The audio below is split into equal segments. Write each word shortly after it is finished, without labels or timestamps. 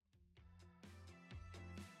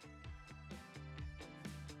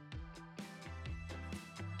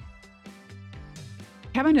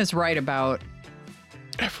Kevin is right about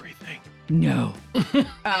everything. No.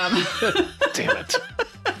 Damn it.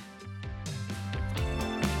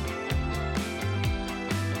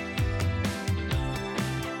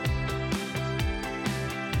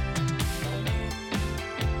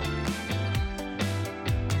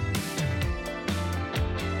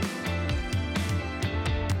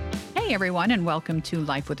 Hey everyone, and welcome to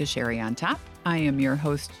Life with a Cheri on Top. I am your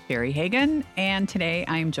host, Cheri Hagan, and today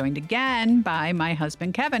I am joined again by my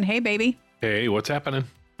husband, Kevin. Hey, baby. Hey, what's happening?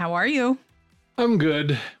 How are you? I'm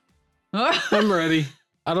good. I'm ready.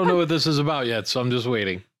 I don't know what this is about yet, so I'm just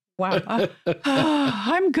waiting. Wow.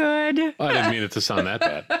 I'm good. I didn't mean it to sound that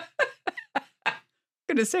bad. I'm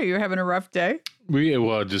going to say you're having a rough day.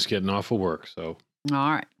 Well, just getting off of work, so.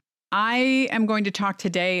 All right. I am going to talk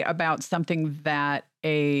today about something that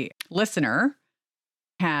a listener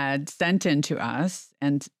had sent in to us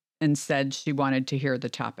and said she wanted to hear the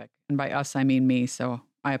topic. And by us, I mean me, so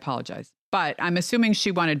I apologize. But I'm assuming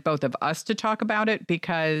she wanted both of us to talk about it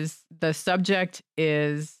because the subject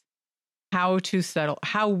is how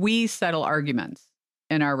we settle arguments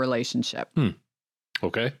in our relationship.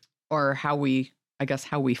 Okay. Or how we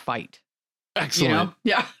fight. Excellent. You know?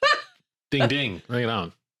 Yeah. Ding, ding. Bring it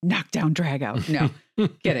on. Knock down, drag out. No,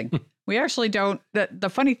 kidding. We actually don't. The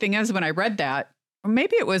funny thing is when I read that, or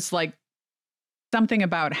maybe it was like something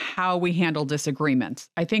about how we handle disagreements.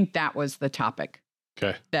 I think that was the topic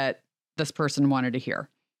that this person wanted to hear.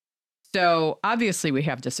 So obviously we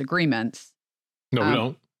have disagreements.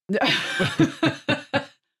 No, we don't.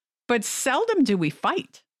 But seldom do we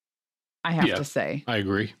fight, I have to say. I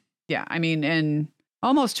agree. Yeah. I mean, in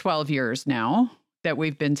almost 12 years now that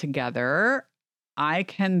we've been together, I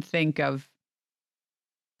can think of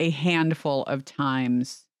a handful of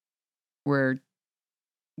times where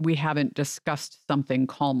we haven't discussed something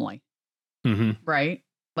calmly. Mm-hmm. Right?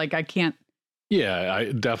 Like I can't. Yeah,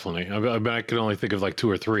 I definitely. I can only think of like 2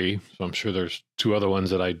 or 3. So I'm sure there's 2 other ones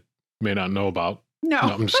that I may not know about. No,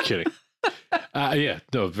 I'm just kidding.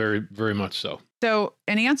 Very, very much so. So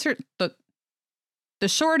the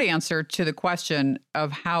short answer to the question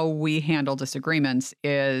of how we handle disagreements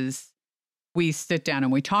is we sit down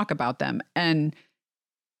and we talk about them. And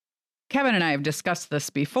Kevin and I have discussed this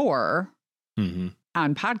before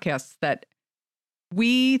on podcasts that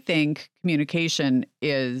we think communication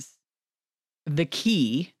is the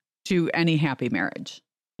key to any happy marriage.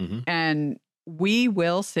 Mm-hmm. And we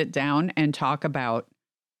will sit down and talk about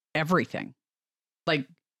everything. Like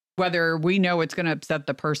whether we know it's going to upset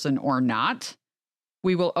the person or not,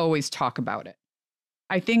 we will always talk about it.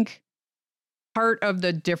 I think part of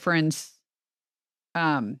the difference,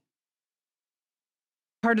 part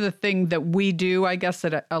of the thing that we do, I guess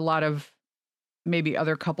that a lot of maybe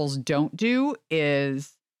other couples don't do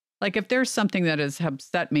is like, if there's something that has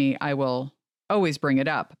upset me, I will always bring it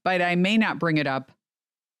up, but I may not bring it up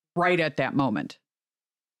right at that moment.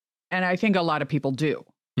 And I think a lot of people do.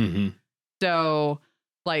 Mm-hmm. So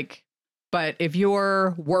like, but if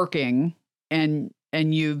you're working and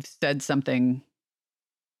you've said something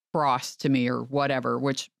cross to me or whatever,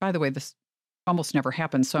 which by the way, this almost never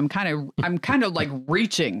happens. So I'm kind of like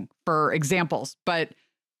reaching for examples, but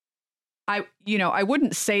I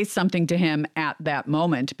wouldn't say something to him at that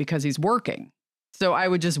moment because he's working. So I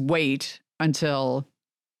would just wait until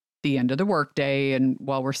the end of the workday. And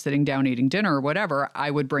while we're sitting down eating dinner or whatever,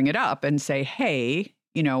 I would bring it up and say, hey,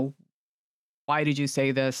 why did you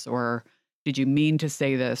say this? Or did you mean to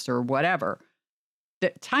say this or whatever?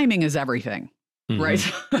 The timing is everything, right?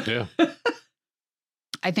 Yeah.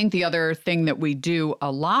 I think the other thing that we do a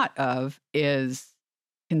lot of is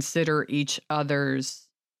consider each other's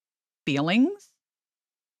feelings.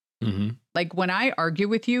 Mm-hmm. Like when I argue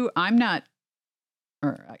with you, I'm not,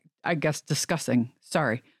 or I guess discussing,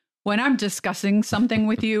 sorry. When I'm discussing something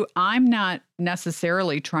with you, I'm not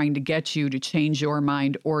necessarily trying to get you to change your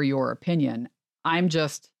mind or your opinion. I'm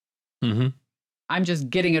just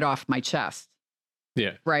getting it off my chest.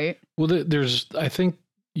 Yeah. Right. Well, I think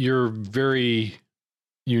you're very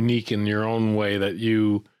unique in your own way that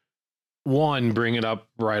you, one, bring it up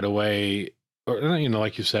right away, or,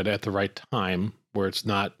 like you said, at the right time where it's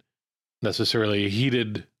not necessarily a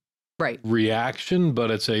heated reaction,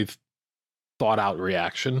 but it's a thought out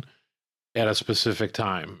reaction at a specific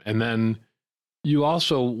time. And then you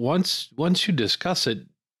also, once you discuss it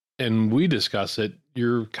and we discuss it,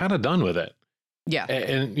 you're kind of done with it. Yeah.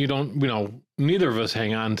 And you don't, neither of us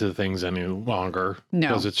hang on to things any longer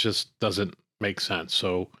because it just doesn't make sense.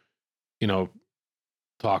 So,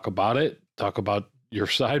 talk about it, talk about your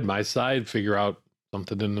side, my side, figure out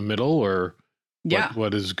something in the middle or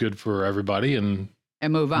what is good for everybody and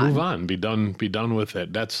move on, be done with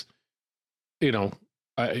it. That's,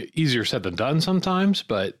 Easier said than done sometimes,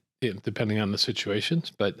 but depending on the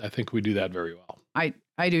situations. But I think we do that very well.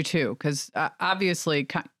 I do too, because obviously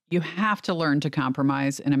you have to learn to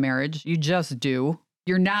compromise in a marriage. You just do.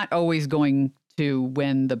 You're not always going to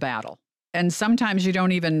win the battle. And sometimes you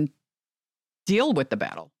don't even deal with the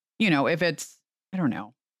battle. If it's, I don't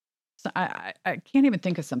know. I can't even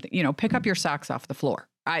think of something, pick up your socks off the floor.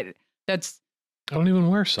 I don't even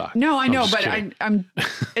wear socks. No, I know, but I'm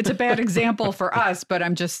it's a bad example for us, but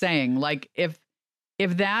I'm just saying, like, if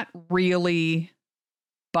that really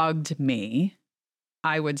bugged me,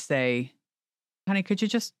 I would say, honey, could you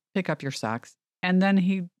just pick up your socks? And then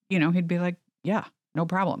he'd be like, yeah, no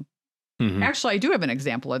problem. Mm-hmm. Actually, I do have an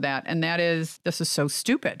example of that. And that is, this is so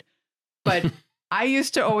stupid, but I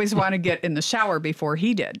used to always want to get in the shower before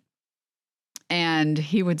he did. And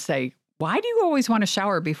he would say, why do you always want to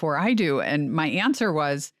shower before I do? And my answer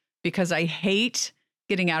was, because I hate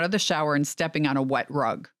getting out of the shower and stepping on a wet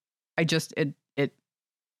rug.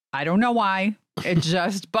 I don't know why. It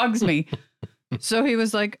just bugs me. So he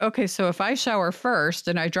was like, okay, so if I shower first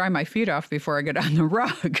and I dry my feet off before I get on the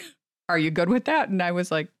rug, are you good with that? And I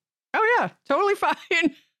was like, oh yeah, totally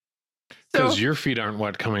fine. Because your feet aren't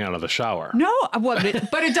wet coming out of the shower. No, but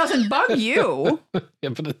it doesn't bug you. Yeah,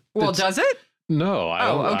 but does it? No,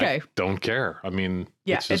 okay. I don't care. I mean,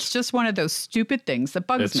 yeah, it's just one of those stupid things that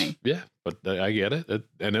bugs me. Yeah, but I get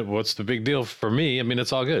it. What's the big deal for me? I mean,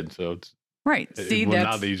 it's all good. So it's right. See,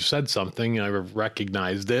 now that you said something, I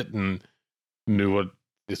recognized it and knew what.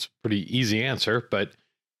 It's a pretty easy answer, but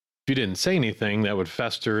if you didn't say anything, that would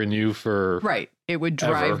fester in you for right. It would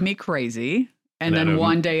drive me crazy, and then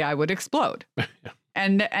one day I would explode. Yeah.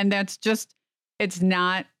 And that's just, it's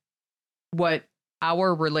not what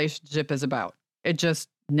our relationship is about. It just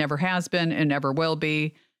never has been and never will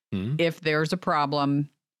be. Mm-hmm. If there's a problem,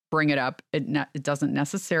 bring it up. It doesn't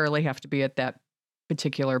necessarily have to be at that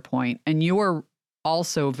particular point. And you are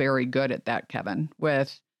also very good at that, Kevin,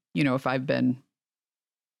 with, if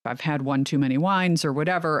I've had one too many wines or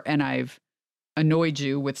whatever, and I've annoyed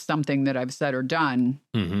you with something that I've said or done,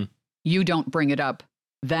 mm-hmm. you don't bring it up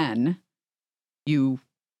then. You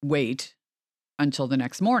wait until the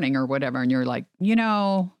next morning or whatever. And you're like,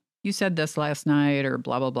 you said this last night or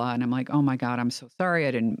blah, blah, blah. And I'm like, oh my God, I'm so sorry.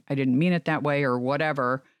 I didn't mean it that way or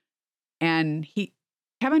whatever. And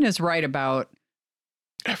Kevin is right about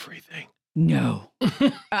everything. No.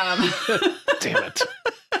 Damn it.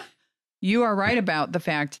 You are right about the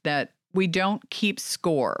fact that we don't keep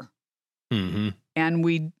score. Mm-hmm.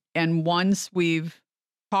 And once we've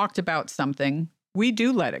talked about something, we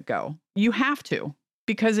do let it go. You have to.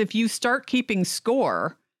 Because if you start keeping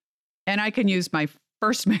score, and I can use my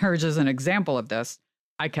first marriage as an example of this,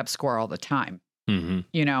 I kept score all the time,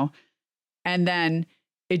 mm-hmm. And then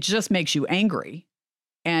it just makes you angry,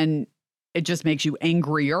 and it just makes you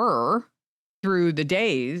angrier through the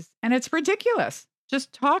days. And it's ridiculous.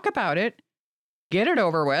 Just talk about it, get it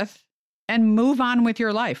over with, and move on with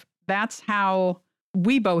your life. That's how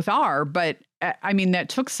we both are. But I mean, that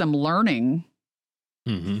took some learning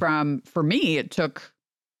mm-hmm. For me, it took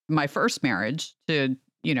my first marriage to,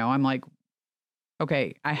 I'm like,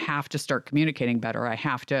 okay, I have to start communicating better. I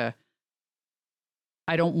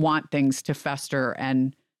don't want things to fester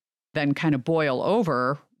and then kind of boil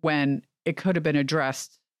over when it could have been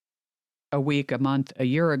addressed a week, a month, a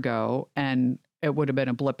year ago, and it would have been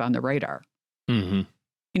a blip on the radar. Mm-hmm.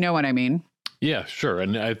 You know what I mean? Yeah, sure.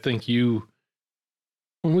 And I think when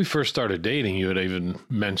we first started dating, you had even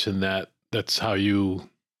mentioned that that's how you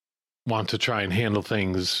want to try and handle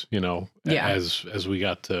things, as we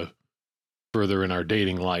got to further in our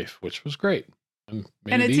dating life, which was great. And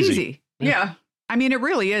it's easy. Yeah. I mean, it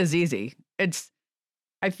really is easy.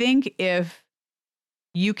 I think if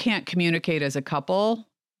you can't communicate as a couple,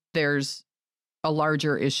 there's a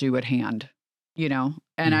larger issue at hand,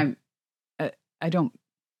 and I don't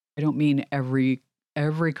mean every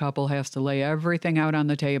couple has to lay everything out on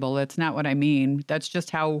the table. That's not what I mean. That's just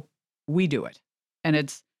how we do it. And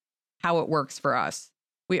it's how it works for us.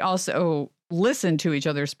 We also listen to each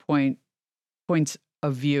other's points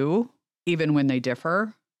of view, even when they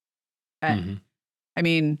differ. Mm-hmm. I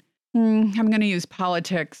mean, I'm going to use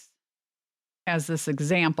politics as this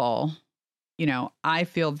example. I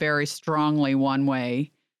feel very strongly one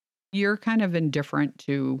way. You're kind of indifferent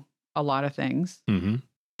to a lot of things. Mm-hmm.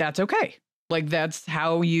 That's okay. Like, that's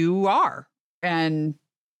how you are. And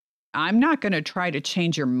I'm not going to try to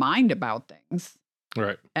change your mind about things.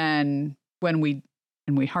 Right. And we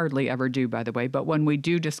hardly ever do, by the way, but when we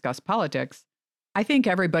do discuss politics, I think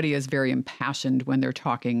everybody is very impassioned when they're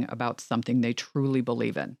talking about something they truly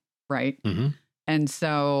believe in. Right. Mm-hmm. And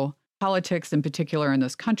so politics in particular in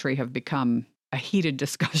this country have become a heated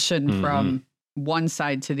discussion Mhm. from one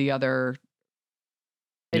side to the other.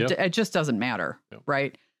 Yep. It just doesn't matter, Yep.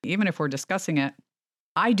 right? Even if we're discussing it,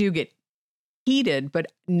 I do get heated,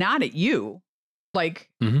 but not at you. Like,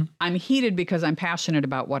 Mhm. I'm heated because I'm passionate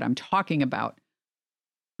about what I'm talking about.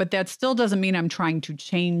 But that still doesn't mean I'm trying to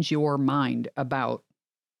change your mind about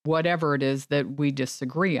whatever it is that we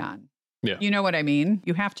disagree on. Yeah. You know what I mean?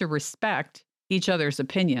 You have to respect each other's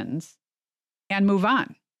opinions and move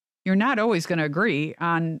on. You're not always going to agree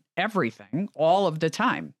on everything all of the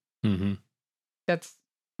time. Mhm. That's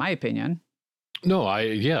my opinion. No, I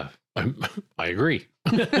agree.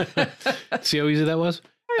 See how easy that was?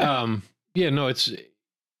 No, it's,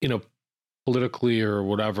 politically or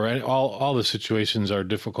whatever, and all the situations are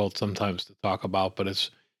difficult sometimes to talk about, but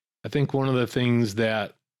I think one of the things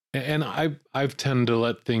that, and I've tend to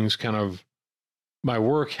let things kind of, my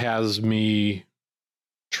work has me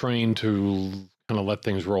trained to kind of let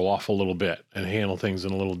things roll off a little bit and handle things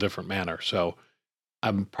in a little different manner. So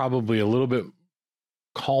I'm probably a little bit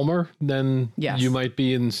calmer than Yes. you might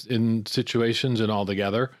be in situations and all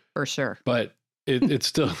together. For sure. But it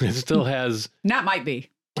still has Not might be.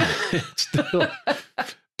 still,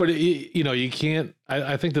 but you can't.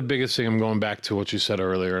 I think the biggest thing, I'm going back to what you said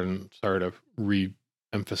earlier, and sorry to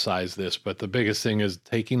re-emphasize this, but the biggest thing is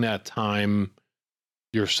taking that time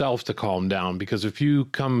yourself to calm down. Because if you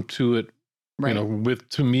come to it, Right.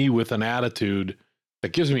 with an attitude, that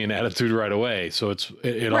gives me an attitude right away. So it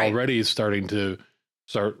Right. already is starting to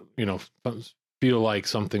feel like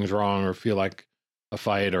something's wrong, or feel like a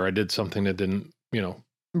fight, or I did something that didn't,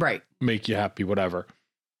 Right. make you happy, whatever.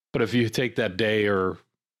 But if you take that day or a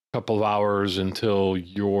couple of hours until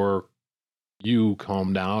you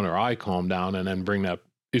calm down or I calm down, and then bring that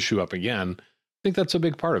issue up again, I think that's a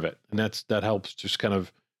big part of it. And that helps just kind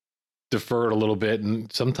of defer it a little bit,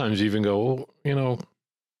 and sometimes even go, it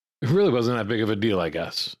really wasn't that big of a deal, I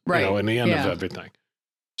guess, Right. in the end of Yeah. everything.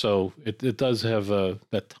 So it does have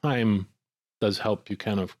that time does help you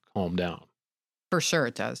kind of calm down. For sure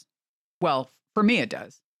it does. Well, for me it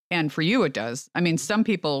does. And for you it does. I mean, some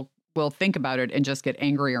people will think about it and just get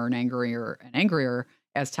angrier and angrier and angrier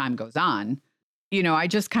as time goes on. I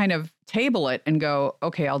just kind of table it and go,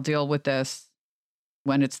 okay, I'll deal with this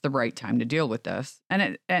when it's the right time to deal with this.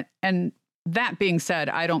 And that being said,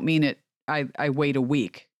 I don't mean it. I wait a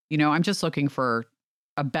week. I'm just looking for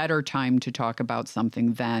a better time to talk about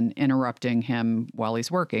something than interrupting him while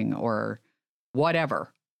he's working or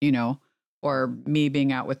whatever, or me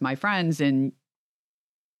being out with my friends and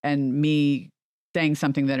me saying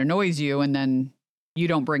something that annoys you, and then you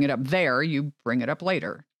don't bring it up there, you bring it up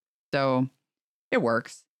later. So it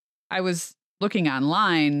works. I was looking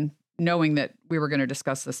online knowing that we were going to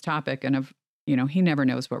discuss this topic, and he never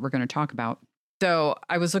knows what we're going to talk about. So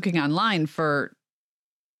I was looking online for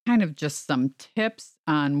kind of just some tips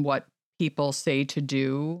on what people say to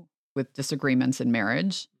do with disagreements in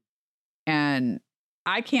marriage. And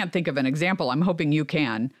I can't think of an example. I'm hoping you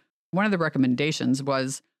can. One of the recommendations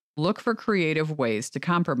was look for creative ways to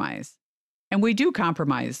compromise. And we do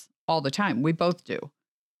compromise all the time. We both do.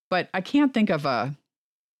 But I can't think of a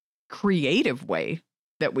creative way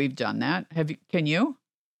that we've done that. Can you?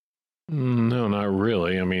 No, not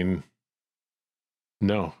really. I mean,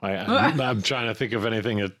 no, I'm trying to think of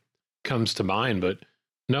anything that comes to mind, but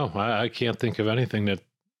no, I can't think of anything that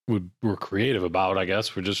we're creative about. I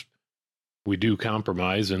guess we do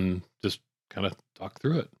compromise and just kind of talk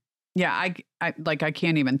through it. Yeah, I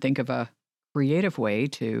can't even think of a creative way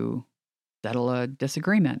to settle a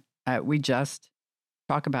disagreement. We just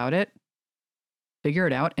talk about it, figure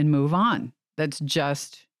it out, and move on.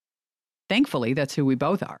 Thankfully, that's who we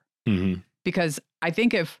both are. Mm-hmm. Because I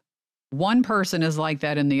think if one person is like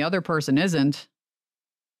that and the other person isn't,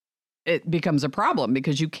 it becomes a problem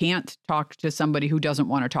because you can't talk to somebody who doesn't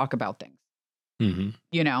want to talk about things.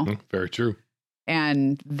 Mm-hmm. Very true.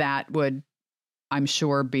 And that would, I'm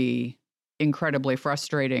sure, be incredibly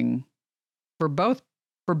frustrating for both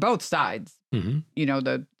sides. Mm-hmm.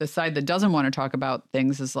 The side that doesn't want to talk about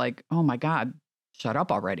things is like, oh my God, shut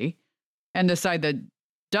up already. And the side that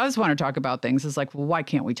does want to talk about things is like, well, why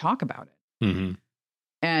can't we talk about it? Mm-hmm.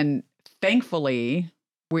 And thankfully,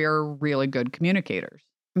 we're really good communicators.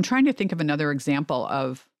 I'm trying to think of another example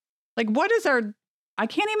of like, I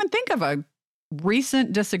can't even think of a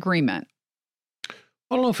recent disagreement.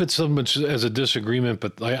 I don't know if it's so much as a disagreement,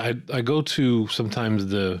 but I go to sometimes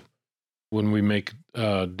when we make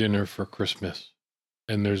dinner for Christmas,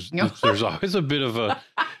 and there's always a bit of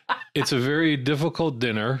it's a very difficult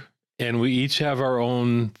dinner, and we each have our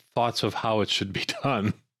own thoughts of how it should be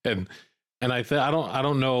done, and I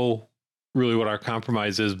don't know really what our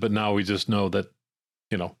compromise is, but now we just know that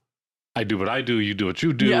I do what I do, you do what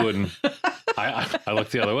you do, Yeah. and I look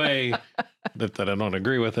the other way. That I don't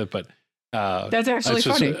agree with it, but That's actually it's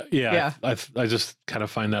just, funny. yeah. I just kind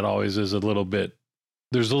of find that always is a little bit.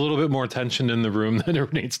 There's a little bit more tension in the room than there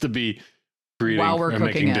needs to be creating While we're or cooking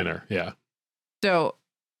making it. dinner. Yeah. So,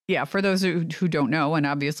 yeah, for those who don't know, and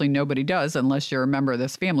obviously nobody does unless you're a member of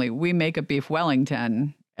this family, we make a beef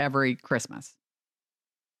Wellington every Christmas.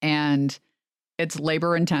 And it's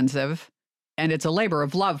labor intensive, and it's a labor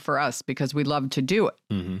of love for us because we love to do it.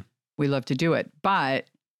 Mm-hmm. We love to do it, but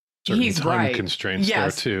Certain he's time right. constraints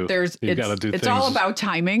Yes, there too. there's You got to do it's things. all about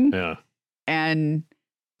timing. Yeah. And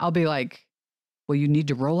I'll be like, well, you need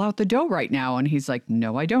to roll out the dough right now. And he's like,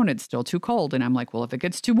 no, I don't. It's still too cold. And I'm like, well, if it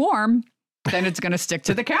gets too warm, then it's going to stick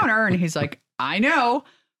to the counter. And he's like, I know.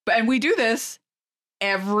 And we do this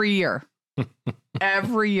every year,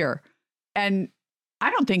 every year. And I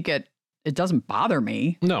don't think it doesn't bother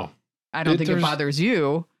me. No. I don't think it bothers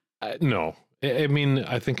you. No. I mean,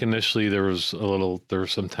 I think initially there was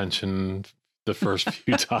some tension the first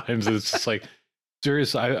few times. It's just like,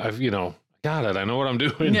 serious, I've got it. I know what I'm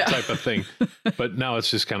doing type of thing. But now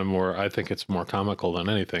it's just kind of more, I think it's more comical than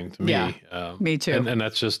anything to me. Yeah, me too. And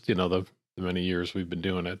that's just, the many years we've been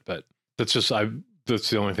doing it. But that's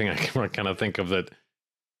the only thing I can kind of think of that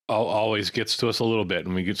always gets to us a little bit.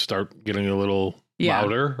 And we could start getting a little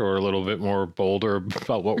louder or a little bit more bolder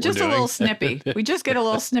about what we're doing. Just a little snippy. We just get a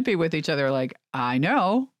little snippy with each other. Like, I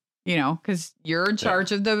know, because you're in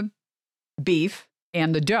charge of the beef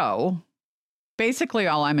and the dough. Basically,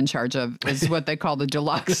 all I'm in charge of is what they call the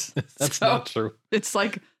deluxe. That's not true. It's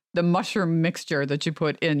like the mushroom mixture that you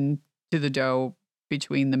put into the dough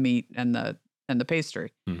between the meat and the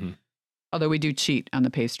pastry. Mm-hmm. Although we do cheat on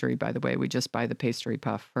the pastry, by the way. We just buy the pastry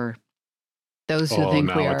puff for those who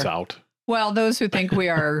think we are. It's out. Well, those who think we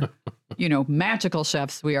are, magical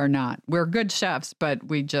chefs, we are not. We're good chefs, but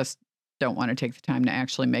we just don't want to take the time to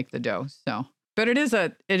actually make the dough. So, but it is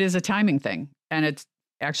a timing thing, and it's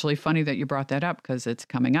actually funny that you brought that up because it's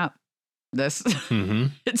coming up.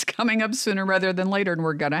 It's coming up sooner rather than later, and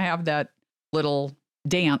we're gonna have that little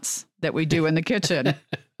dance that we do in the kitchen.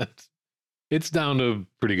 It's down to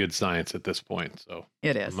pretty good science at this point, so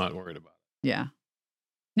it is. I'm not worried about it. Yeah.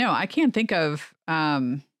 No, I can't think of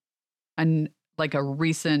a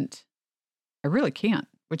recent. I really can't,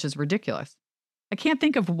 which is ridiculous. I can't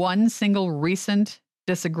think of one single recent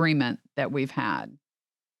disagreement that we've had.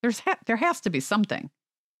 There has to be something.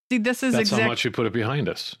 See, that's how much you put it behind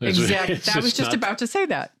us. Exactly. I was just about to say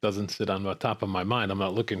that. Doesn't sit on the top of my mind. I'm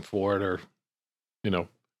not looking for it or,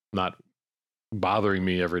 not bothering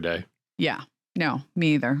me every day. Yeah. No,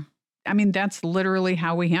 me either. I mean, that's literally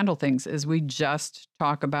how we handle things is we just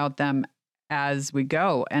talk about them as we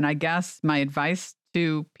go. And I guess my advice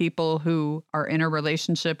to people who are in a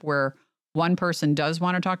relationship where one person does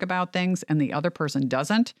want to talk about things and the other person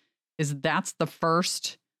doesn't is that's the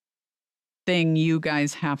first thing you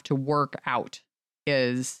guys have to work out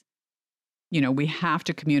is, we have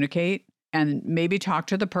to communicate and maybe talk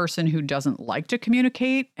to the person who doesn't like to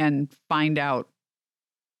communicate and find out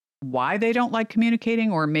why they don't like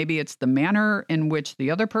communicating, or maybe it's the manner in which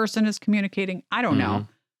the other person is communicating. I don't know,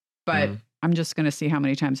 but I'm just going to see how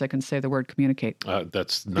many times I can say the word communicate.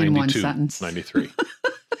 That's 92, in one sentence. 93.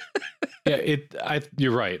 Yeah,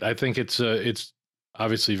 you're right. I think it's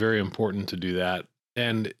obviously very important to do that.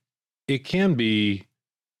 And it can be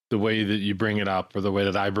the way that you bring it up or the way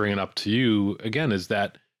that I bring it up to you again, is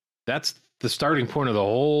that's the starting point of the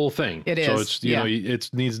whole thing. It is. So it's, it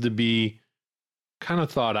needs to be kind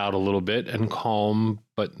of thought out a little bit and calm,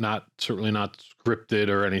 but certainly not scripted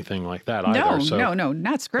or anything like that either. No,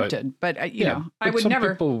 not scripted. But I would some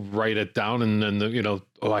never. People write it down and then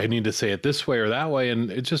I need to say it this way or that way,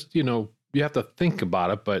 and it just you have to think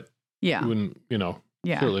about it, but you wouldn't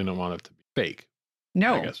certainly don't want it to be fake.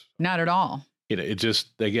 No, I guess. not at all. It just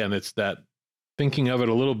again, it's that thinking of it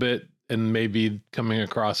a little bit and maybe coming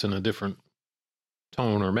across in a different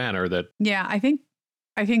tone or manner that. Yeah, I think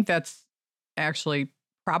that's actually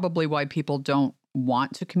probably why people don't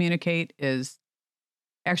want to communicate is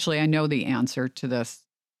actually, I know the answer to this,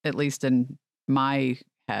 at least in my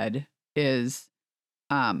head, is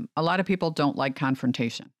a lot of people don't like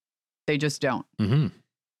confrontation. They just don't. Mm-hmm.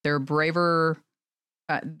 They're braver.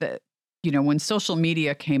 When social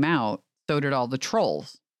media came out, so did all the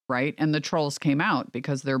trolls, right? And the trolls came out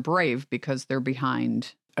because they're brave, because they're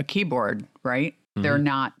behind a keyboard, right? Mm-hmm. They're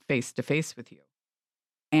not face to face with you.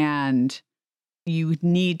 And you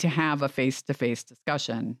need to have a face-to-face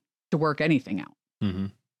discussion to work anything out. Mm-hmm.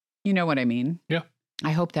 You know what I mean? Yeah.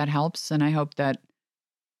 I hope that helps. And I hope that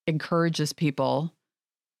encourages people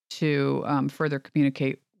to further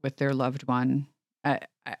communicate with their loved one.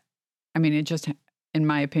 I mean, it just, in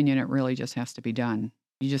my opinion, it really just has to be done.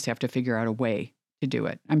 You just have to figure out a way to do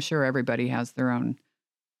it. I'm sure everybody has their own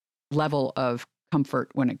level of comfort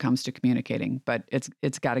when it comes to communicating, but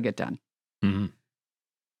it's got to get done. Mm-hmm.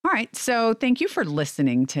 All right. So thank you for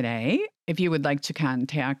listening today. If you would like to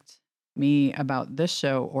contact me about this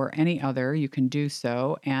show or any other, you can do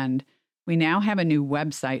so. And we now have a new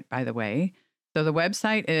website, by the way. So the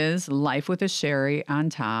website is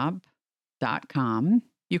lifewithasherryontop.com.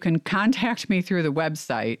 You can contact me through the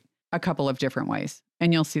website a couple of different ways,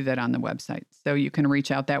 and you'll see that on the website. So you can reach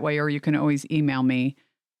out that way, or you can always email me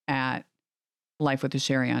at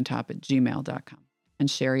lifewithasherryontop@gmail.com. And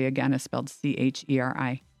Cheri, again, is spelled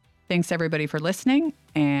Cheri. Thanks, everybody, for listening.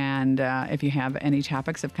 And if you have any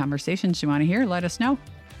topics of conversations you want to hear, let us know.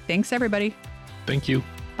 Thanks, everybody. Thank you.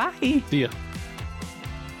 Bye. See ya.